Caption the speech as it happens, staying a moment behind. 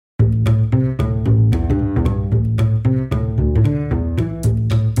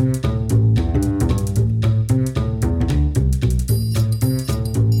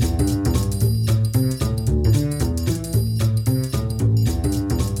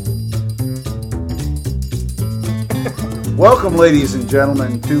Welcome, ladies and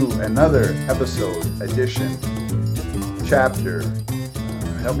gentlemen, to another episode, edition, chapter.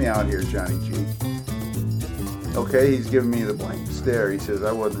 Help me out here, Johnny G. Okay, he's giving me the blank stare. He says,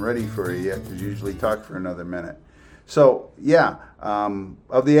 I wasn't ready for you yet because you usually talk for another minute. So,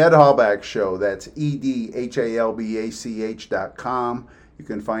 of the Ed Halbach Show, that's edhalbach.com. You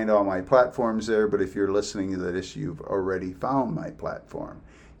can find all my platforms there, but if you're listening to this, you've already found my platform.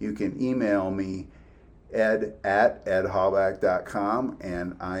 You can email me, ed@edhalbach.com,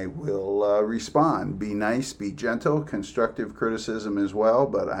 and I will respond. Be nice, be gentle, constructive criticism as well,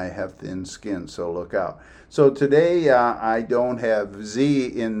 but I have thin skin, so look out. So today I don't have Z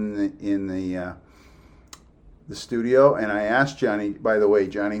in the studio, and I asked Johnny, by the way,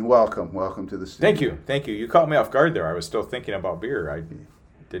 Johnny, welcome to the studio. Thank you. You caught me off guard there. I was still thinking about beer. I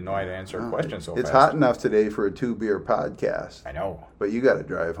didn't know I'd answer a question so fast. It's hot enough today for a 2-beer podcast. I know. But you got to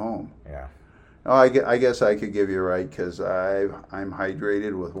drive home. Yeah. Oh, I guess I could give you a ride because I'm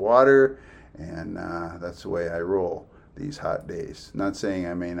hydrated with water, and that's the way I roll these hot days. Not saying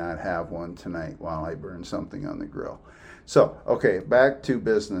I may not have one tonight while I burn something on the grill. So, okay, back to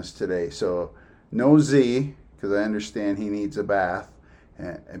business today. So, no Z, because I understand he needs a bath,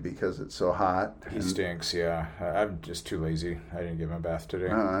 and because it's so hot. He stinks, yeah. I'm just too lazy. I didn't give him a bath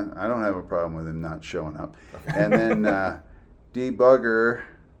today. I don't have a problem with him not showing up. Okay. And then Debugger,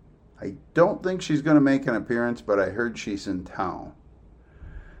 I don't think she's going to make an appearance, but I heard she's in town.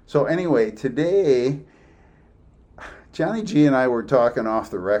 So anyway, today, Johnny G and I were talking off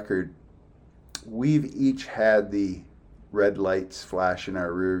the record. We've each had the red lights flash in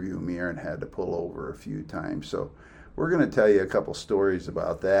our rearview mirror and had to pull over a few times. So we're going to tell you a couple stories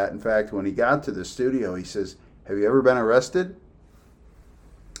about that. In fact, when he got to the studio, he says, have you ever been arrested?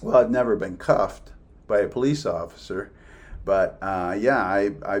 Well, I've never been cuffed by a police officer. But,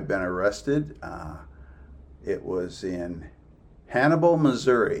 I've been arrested. It was in Hannibal,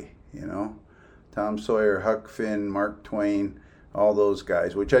 Missouri, Tom Sawyer, Huck Finn, Mark Twain, all those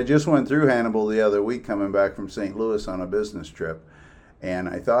guys, which I just went through Hannibal the other week coming back from St. Louis on a business trip. And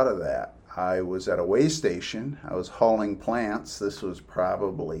I thought of that. I was at a way station. I was hauling plants. This was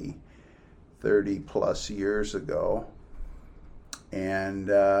probably 30 plus years ago. And,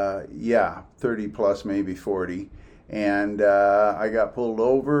 30 plus, maybe 40. And I got pulled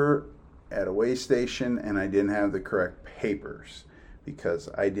over at a way station, and I didn't have the correct papers because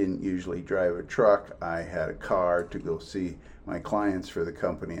I didn't usually drive a truck. I had a car to go see my clients for the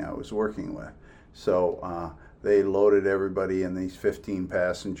company I was working with. So they loaded everybody in these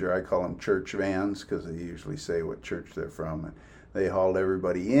 15-passenger, I call them church vans because they usually say what church they're from. And they hauled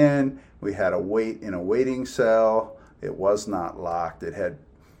everybody in. We had to wait in a waiting cell. It was not locked. It had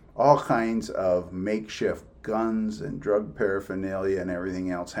all kinds of makeshift guns and drug paraphernalia and everything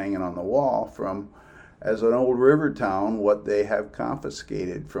else hanging on the wall from, as an old river town, what they have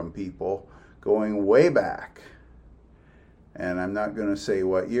confiscated from people going way back. And I'm not going to say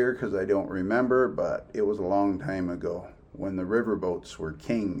what year because I don't remember, but it was a long time ago when the riverboats were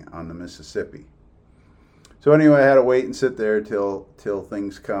king on the Mississippi. So anyway, I had to wait and sit there till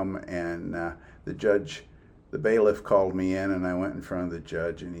things come, and the bailiff called me in, and I went in front of the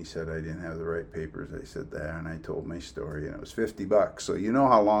judge, and he said I didn't have the right papers. I said that, and I told my story, and it was $50. So you know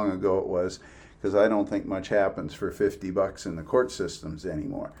how long ago it was, because I don't think much happens for $50 in the court systems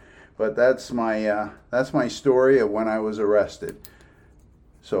anymore. But that's my story of when I was arrested.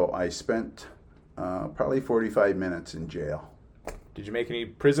 So I spent probably 45 minutes in jail. Did you make any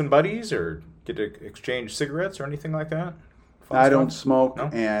prison buddies or get to exchange cigarettes or anything like that? I don't smoke, no?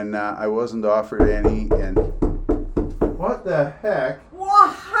 And I wasn't offered any. And what the heck? Well,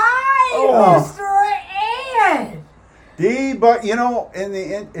 hi, Mr. Ed. Debug.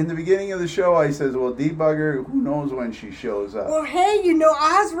 In the beginning of the show, I says, "Well, Debugger, who knows when she shows up?" Well, hey,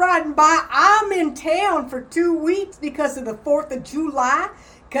 I was riding by. I'm in town for 2 weeks because of the 4th of July.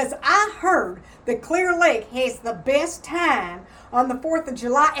 Because I heard that Clear Lake has the best time on the 4th of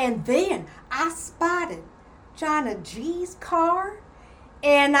July, and then I spotted Johnny G's car,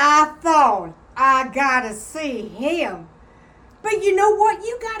 and I thought, I gotta see him. But you know what?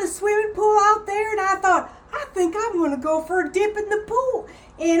 You got a swimming pool out there, and I thought, I think I'm going to go for a dip in the pool.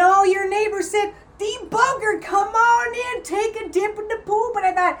 And all your neighbors said, Debugger, come on in, take a dip in the pool. But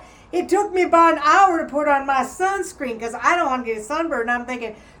I thought, it took me about an hour to put on my sunscreen because I don't want to get a sunburn. And I'm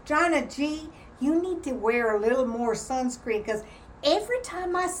thinking, Johnny G, you need to wear a little more sunscreen because every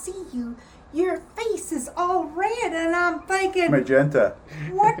time I see you, your face is all red, and I'm thinking, magenta.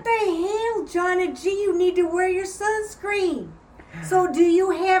 What the hell, Johnny G? You need to wear your sunscreen. So, do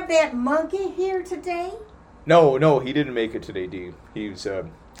you have that monkey here today? No, he didn't make it today, Dee.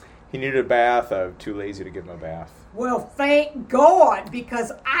 He needed a bath. I'm too lazy to give him a bath. Well, thank God,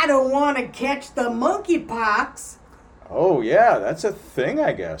 because I don't want to catch the monkeypox. Oh, yeah, that's a thing,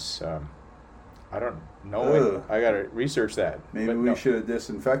 I guess. I don't know. Ugh. I got to research that. Maybe But we no. should have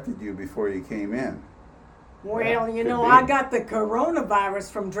disinfected you before you came in. Well, Yeah, you could know, be. I got the coronavirus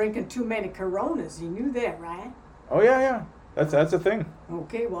from drinking too many Coronas. You knew that, right? Oh, yeah. That's a thing.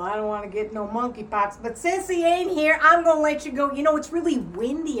 Okay, well, I don't want to get no monkeypox. But since he ain't here, I'm going to let you go. You know, it's really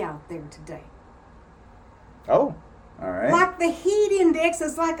windy out there today. Oh, All right. Like the heat index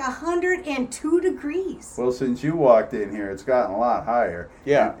is like 102 degrees. Well, since you walked in here, it's gotten a lot higher.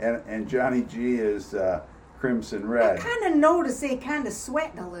 Yeah. And Johnny G is crimson I red. kind of noticed they kind of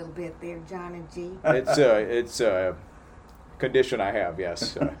sweating a little bit there, Johnny G. it's a condition I have,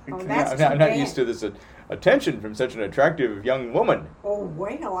 yes. Oh, that's I'm not too used bad. to this attention from such an attractive young woman. Oh,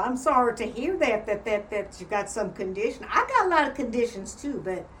 well, I'm sorry to hear that you got some condition. I got a lot of conditions too,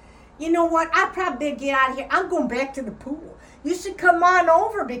 but you know what? I probably better get out of here. I'm going back to the pool. You should come on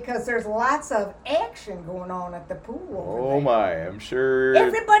over because there's lots of action going on at the pool over Oh there. my, I'm sure.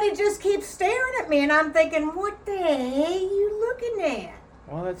 Everybody just keeps staring at me, and I'm thinking, what the hell are you looking at?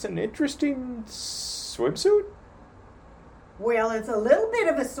 Well, that's an interesting swimsuit. Well, it's a little bit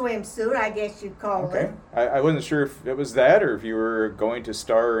of a swimsuit, I guess you'd call Okay. it. I wasn't sure if it was that or if you were going to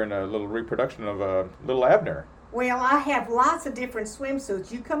star in a little reproduction of Little Abner. Well, I have lots of different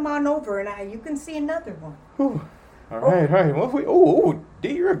swimsuits. You come on over, and you can see another one. Whew. All right. Well,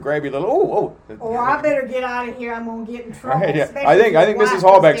 Dee, you're a grabby little. Oh, I better get out of here. I'm gonna get in All trouble. right, yeah. especially I think if your Mrs.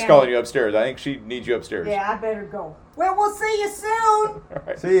 wife Hallbeck's is calling down. you upstairs. I think she needs you upstairs. Yeah, I better go. Well, we'll see you soon. All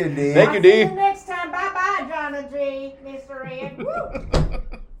right. See you, Dee. Thank you, I'll see Dee. you next time. Bye, bye, Johnny G, Mr. Ed. Woo.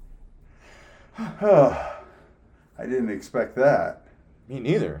 I didn't expect that. Me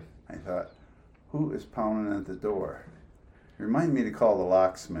neither. I thought, who is pounding at the door? Remind me to call the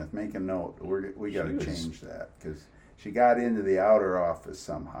locksmith. Make a note. We got to She was- change that because she got into the outer office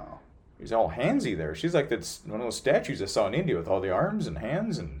somehow. She's all handsy there. She's like that's one of those statues I saw in India with all the arms and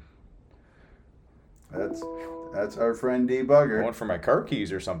hands and That's our friend D. Bugger. going for my car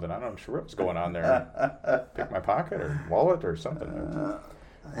keys or something. I'm not sure what's going on there. Pick my pocket or wallet or something.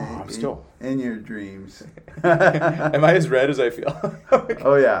 I'm still. in your dreams. Am I as red as I feel?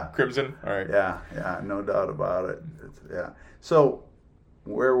 Oh yeah, Crimson? All right. yeah, no doubt about it. Yeah. So,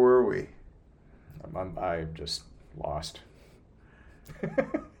 where were we? I'm just lost.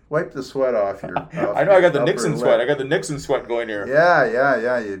 Wipe the sweat off your. I know I got the upper Nixon lip. sweat. I got the Nixon sweat going here.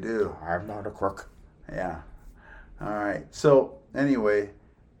 Yeah, you do. I'm not a crook. Yeah. All right. So anyway,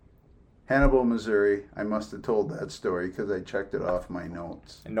 Hannibal, Missouri. I must have told that story because I checked it off my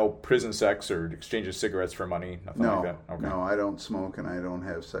notes. And no prison sex or exchange of cigarettes for money. Nothing No, like that. Okay. no, I don't smoke and I don't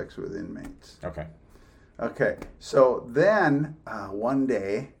have sex with inmates. Okay. Okay. So then one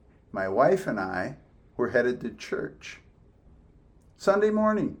day, my wife and I were headed to church. Sunday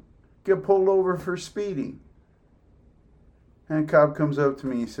morning, get pulled over for speeding. And a cop comes up to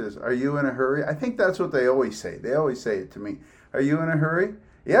me and says, "Are you in a hurry?" I think that's what they always say. They always say it to me. "Are you in a hurry?"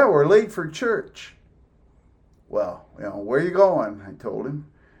 "Yeah, we're late for church." "Well, where are you going?" I told him.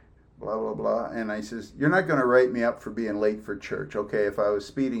 Blah, blah, blah. And I says, "You're not going to write me up for being late for church. Okay, if I was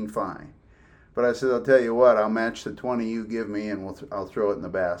speeding, fine. But I said, I'll tell you what, I'll match the 20 you give me and I'll throw it in the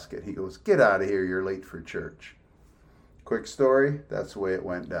basket." He goes, "Get out of here, you're late for church." Quick story, that's the way it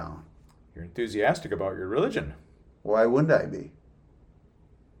went down. You're enthusiastic about your religion. Why wouldn't I be?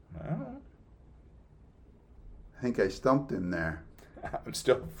 Well, I think I stumped him there. I'm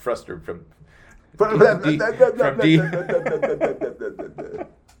still frustrated from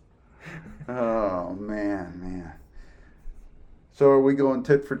Oh, man. So are we going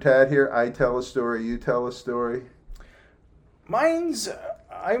tit for tat here? I tell a story, you tell a story? Mine's,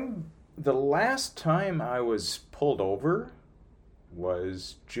 the last time I was pulled over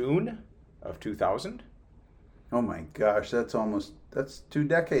was June of 2000. Oh my gosh, that's 2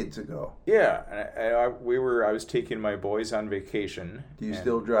 decades ago. Yeah, and I was taking my boys on vacation. Do you and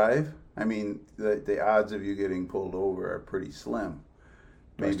still drive? I mean, the odds of you getting pulled over are pretty slim.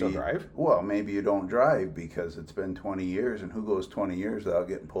 Do I still drive? Well, maybe you don't drive because it's been 20 years, and who goes 20 years without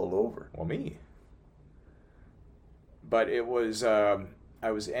getting pulled over? Well, me. But it was, I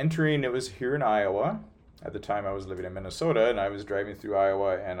was entering, it was here in Iowa. At the time I was living in Minnesota, and I was driving through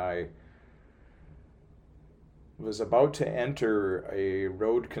Iowa, and I was about to enter a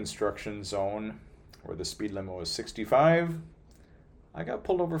road construction zone where the speed limit was 65. I got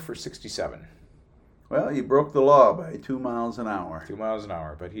pulled over for 67. Well, you broke the law by 2 miles an hour. 2 miles an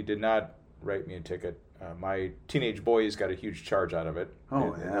hour, but he did not write me a ticket. My teenage boys got a huge charge out of it.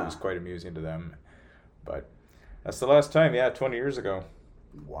 Oh, It yeah. was quite amusing to them. But that's the last time, 20 years ago.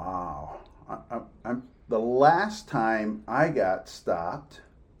 Wow. I'm the last time I got stopped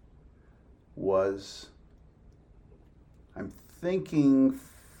was, I'm thinking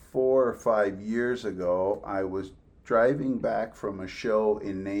 4 or 5 years ago. I was driving back from a show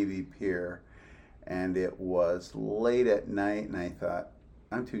in Navy Pier, and it was late at night, and I thought,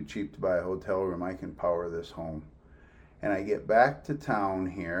 I'm too cheap to buy a hotel room. I can power this home. And I get back to town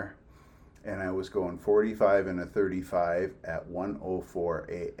here, and I was going 45 and a 35 at 1:04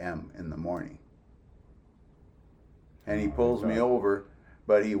 a.m. in the morning. And he pulls me over,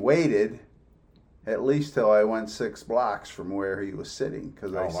 but he waited at least till I went 6 blocks from where he was sitting,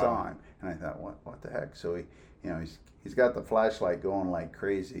 because I saw him. And I thought, what the heck? So he's got the flashlight going like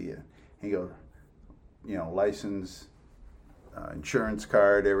crazy. And he goes, license, insurance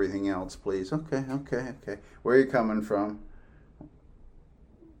card, everything else, please. Okay. Where are you coming from?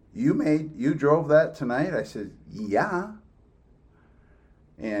 You drove that tonight? I said, yeah.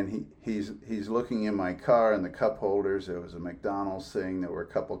 And he's looking in my car, and the cup holders, there was a McDonald's thing, there were a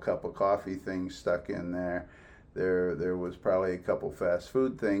couple cup of coffee things stuck in there. There was probably a couple fast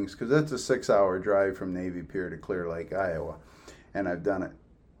food things, because it's a 6-hour drive from Navy Pier to Clear Lake, Iowa. And I've done it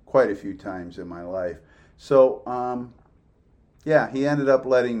quite a few times in my life. So, he ended up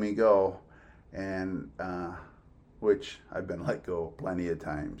letting me go, and which I've been let go plenty of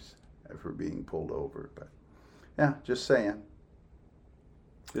times for being pulled over. But, yeah, just saying.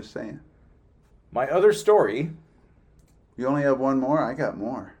 Just saying. My other story. You only have one more? I got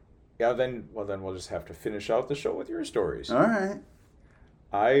more. Yeah, then we'll just have to finish out the show with your stories. All right.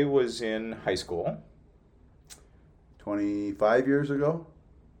 I was in high school. 25 years ago?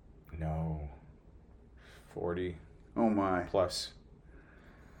 No. 40. Oh, my. Plus.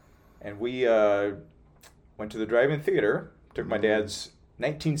 And we went to the drive-in theater, took my dad's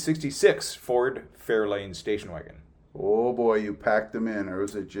 1966 Ford Fairlane station wagon. Oh, boy, you packed them in, or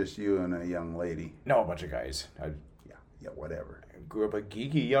was it just you and a young lady? No, a bunch of guys. Yeah, whatever. I grew up a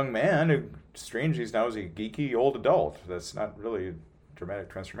geeky young man who, strangely, now is a geeky old adult. That's not really a dramatic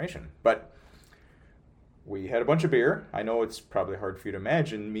transformation. But we had a bunch of beer. I know it's probably hard for you to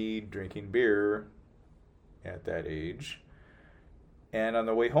imagine me drinking beer at that age. And on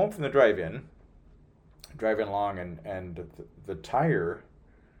the way home from the driving along, and the tire,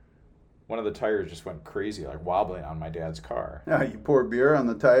 one of the tires just went crazy, like wobbling on my dad's car. Yeah, you pour beer on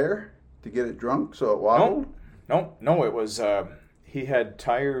the tire to get it drunk so it wobbled? No, it was, he had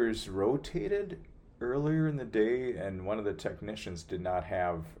tires rotated earlier in the day, and one of the technicians did not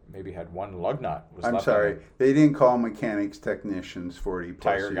have, maybe had one lug nut. I'm sorry, they didn't call mechanics technicians 40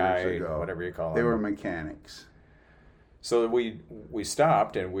 plus tire years guy, ago. Whatever you call them. They were mechanics. So we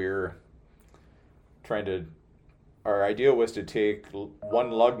stopped, and we're trying to, our idea was to take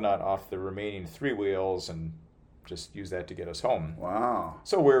one lug nut off the remaining 3 wheels and just use that to get us home. Wow.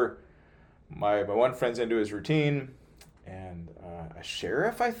 So my one friend's into his routine, and a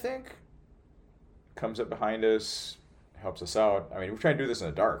sheriff, I think, comes up behind us, helps us out. I mean, we're trying to do this in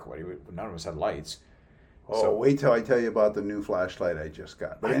the dark. None of us had lights. Oh, so, wait till I tell you about the new flashlight I just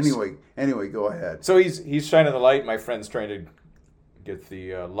got. But anyway, go ahead. So he's shining the light. My friend's trying to get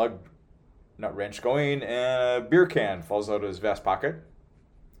the lug nut wrench going, and a beer can falls out of his vest pocket.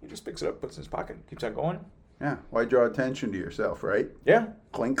 He just picks it up, puts it in his pocket, keeps on going. Yeah, why draw attention to yourself, right? Yeah.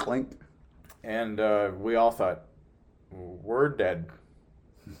 Clink, clink. And we all thought, we're dead.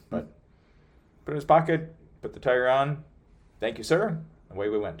 But put it in his pocket, put the tire on. Thank you, sir. Away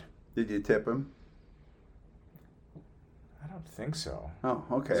we went. Did you tip him? I don't think so. Oh,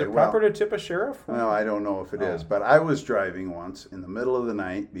 okay. Is it proper to tip a sheriff? Well, I don't know if it is, but I was driving once in the middle of the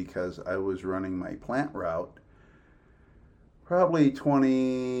night because I was running my plant route probably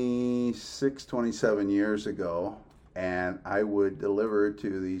 26, 27 years ago, and I would deliver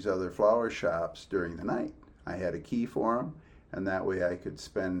to these other flower shops during the night. I had a key for them, and that way I could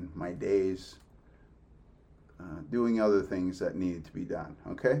spend my days doing other things that needed to be done,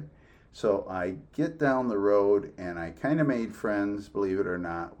 okay? So I get down the road, and I kind of made friends, believe it or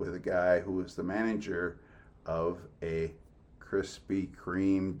not, with a guy who was the manager of a Krispy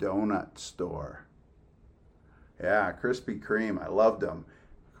Kreme donut store. Yeah, Krispy Kreme, I loved them.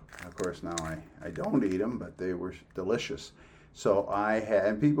 Of course, now I don't eat them, but they were delicious. So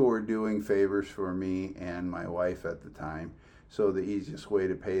and people were doing favors for me and my wife at the time. So the easiest way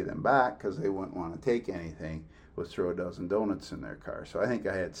to pay them back, because they wouldn't want to take anything, was throw a dozen donuts in their car. So I think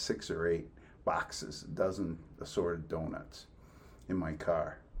I had 6 or 8 boxes, a dozen assorted donuts in my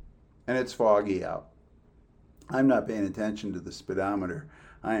car. And it's foggy out. I'm not paying attention to the speedometer.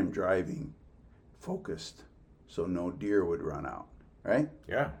 I am driving focused so no deer would run out, right?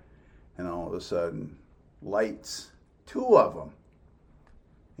 Yeah. And all of a sudden, lights, 2 of them,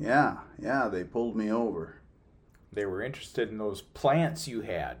 Yeah, they pulled me over. They were interested in those plants you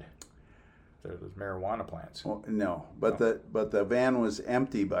had. Those marijuana plants. Well, no, but the van was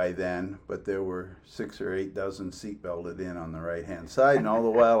empty by then, but there were 6 or 8 dozen seat belted in on the right-hand side, and all the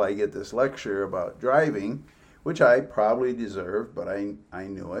while I get this lecture about driving, which I probably deserved, but I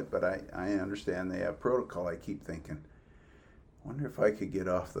knew it, but I understand they have protocol. I keep thinking, wonder if I could get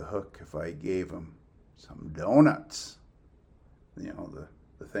off the hook if I gave them some donuts. You know,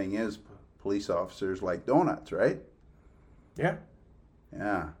 the thing is, police officers like donuts, right? Yeah.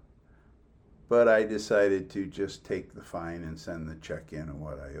 Yeah. But I decided to just take the fine and send the check in of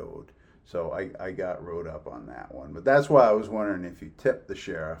what I owed. So I got wrote up on that one. But that's why I was wondering if you tipped the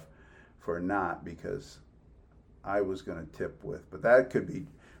sheriff for not, because I was going to tip with. But that could be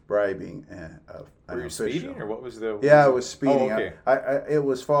bribing an Were you official. speeding, or what was the... Yeah, I was speeding. Oh, okay. It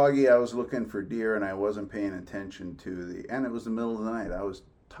was foggy. I was looking for deer, and I wasn't paying attention to and it was the middle of the night. I was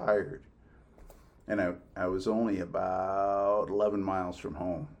tired. And I was only about 11 miles from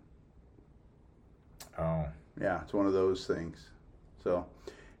home. Oh. Yeah, it's one of those things. So,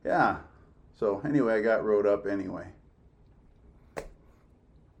 yeah. So, anyway, I got wrote up anyway.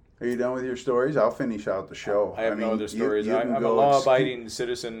 Are you done with your stories? I'll finish out the show. I have no other stories. I'm a go law-abiding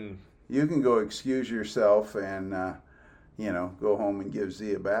citizen. You can go excuse yourself and, go home and give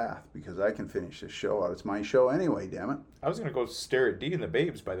Z a bath, because I can finish this show out. It's my show anyway, damn it. I was going to go stare at Dee and the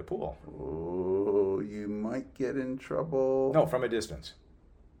babes by the pool. Oh, you might get in trouble. No, from a distance.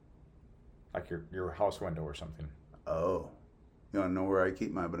 Like your house window or something. Oh. You want to know where I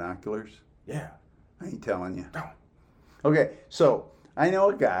keep my binoculars? Yeah. I ain't telling you. No. Okay, so I know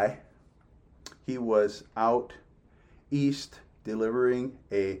a guy. He was out east delivering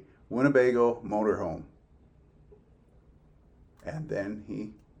a Winnebago motorhome. And then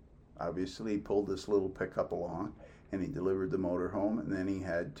he obviously pulled this little pickup along and he delivered the motorhome, and then he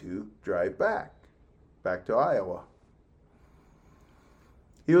had to drive back to Iowa.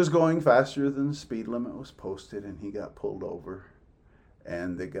 He was going faster than the speed limit was posted, and he got pulled over.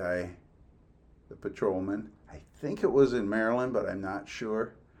 And the guy, the patrolman, I think it was in Maryland, but I'm not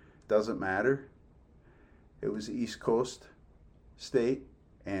sure. Doesn't matter. It was East Coast state,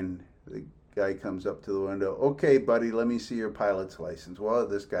 and the guy comes up to the window. Okay, buddy, let me see your pilot's license. Well,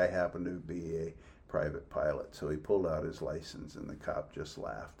 this guy happened to be a private pilot, so he pulled out his license, and the cop just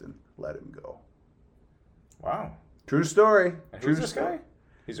laughed and let him go. Wow. True story. And who's this guy?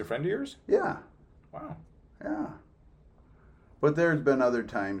 He's a friend of yours? Yeah. Wow. Yeah. But there's been other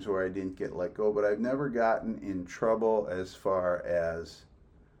times where I didn't get let go, but I've never gotten in trouble as far as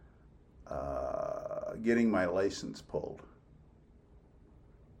getting my license pulled.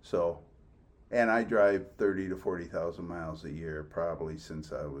 So, and I drive 30 to 40,000 miles a year probably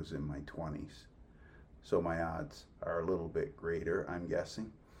since I was in my 20s. So my odds are a little bit greater, I'm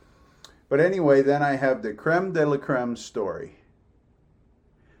guessing. But anyway, then I have the creme de la creme story.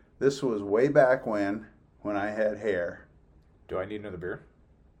 This was way back when I had hair. Do I need another beer?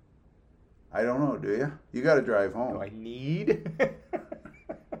 I don't know, do you? You got to drive home. Do I need?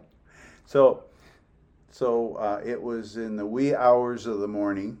 So it was in the wee hours of the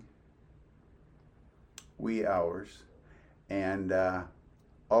morning. Wee hours. And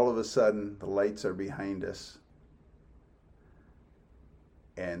all of a sudden, the lights are behind us.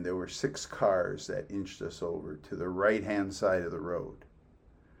 And there were 6 cars that inched us over to the right-hand side of the road.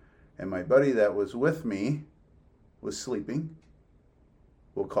 And my buddy that was with me was sleeping.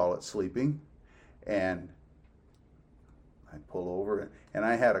 We'll call it sleeping. And I pull over, and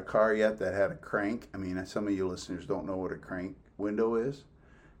I had a car yet that had a crank. I mean, some of you listeners don't know what a crank window is.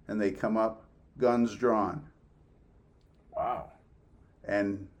 And they come up, guns drawn. Wow.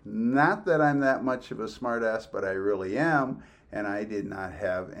 And not that I'm that much of a smartass, but I really am. And I did not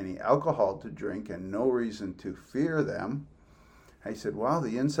have any alcohol to drink and no reason to fear them. I said, wow,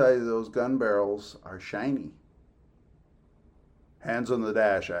 the inside of those gun barrels are shiny. Hands on the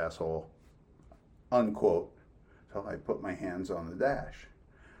dash, asshole. Unquote. So I put my hands on the dash.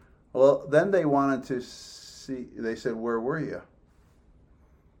 Well, then they wanted to see, they said, where were you?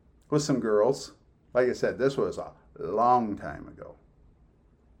 With some girls. Like I said, this was a long time ago.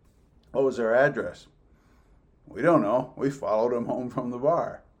 What was their address? We don't know. We followed them home from the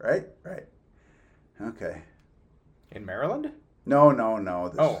bar. Right? Right. Okay. In Maryland?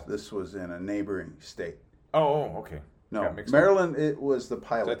 No. This was in a neighboring state. Oh, okay. No, Maryland, it was the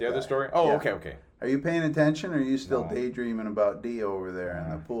pilot. Is that the other guy. story? Oh, Yeah. Okay. Are you paying attention, or are you still No. daydreaming about Dee over there in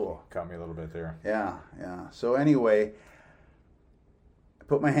the pool? Caught me a little bit there. Yeah. So anyway, I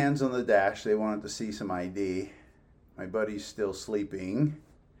put my hands on the dash. They wanted to see some ID. My buddy's still sleeping.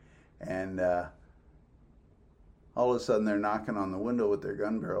 And All of a sudden, they're knocking on the window with their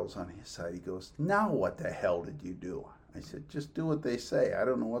gun barrels on his side. He goes, "Now what the hell did you do?" I said, "Just do what they say. I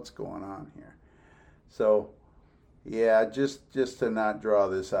don't know what's going on here." So, yeah, just to not draw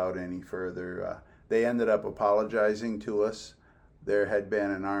this out any further, they ended up apologizing to us. There had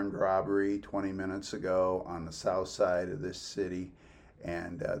been an armed robbery 20 minutes ago on the south side of this city,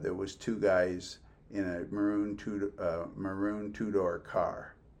 and there was two guys in a maroon two-door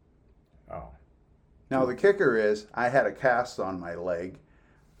car. Oh. Now the kicker is I had a cast on my leg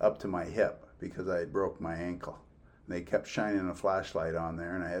up to my hip because I had broke my ankle. They kept shining a flashlight on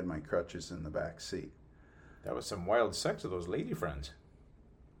there, and I had my crutches in the back seat. That was some wild sex of those lady friends.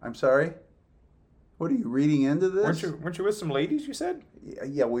 I'm sorry? What are you reading into this? Weren't you with some ladies, you said?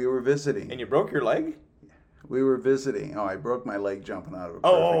 Yeah, we were visiting. And you broke your leg? We were visiting. Oh, I broke my leg jumping out of a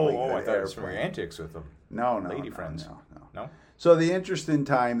perfectly good I thought it was from airplane. your antics with them. No, lady friends. No. No? So the interesting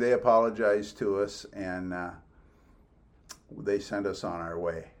time, they apologized to us, and they sent us on our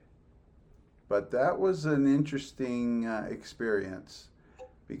way. But that was an interesting experience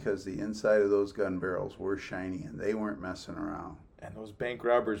because the inside of those gun barrels were shiny, and they weren't messing around. And those bank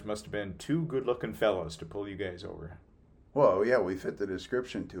robbers must have been two good-looking fellows to pull you guys over. Well, yeah, we fit the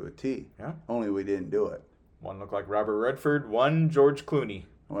description to a T. Yeah? Only we didn't do it. One looked like Robert Redford, one George Clooney.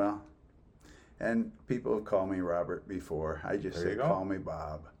 Well, and people have called me Robert before. I just say call me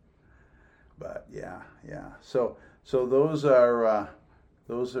Bob. But yeah. So those are.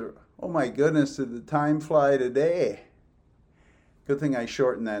 Oh my goodness, did the time fly today? Good thing I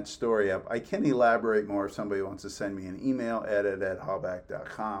shortened that story up. I can elaborate more if somebody wants to send me an email,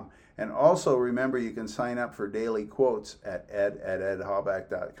 ed@edhalbach.com. And also remember, you can sign up for daily quotes at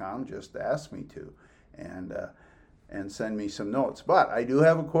ed@edhalbach.com. Just ask me to, and send me some notes. But I do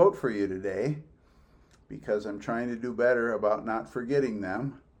have a quote for you today because I'm trying to do better about not forgetting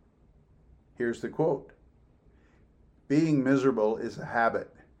them. Here's the quote. Being miserable is a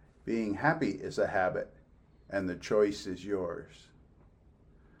habit. Being happy is a habit. And the choice is yours.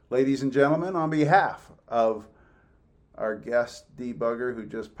 Ladies and gentlemen, on behalf of our guest debugger who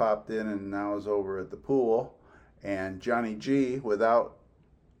just popped in and now is over at the pool, and Johnny G without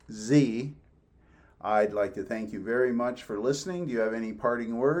Z, I'd like to thank you very much for listening. Do you have any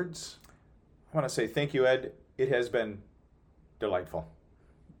parting words? I want to say thank you, Ed. It has been delightful.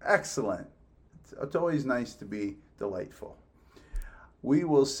 Excellent. It's always nice to be delightful. We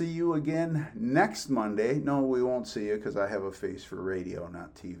will see you again next Monday. No, we won't see you because I have a face for radio,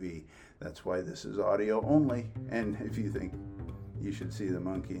 not TV. That's why this is audio only. And if you think you should see the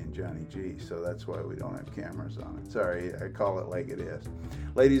monkey and Johnny G, so that's why we don't have cameras on it. Sorry, I call it like it is.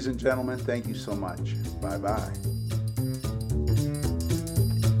 Ladies and gentlemen, thank you so much. Bye-bye.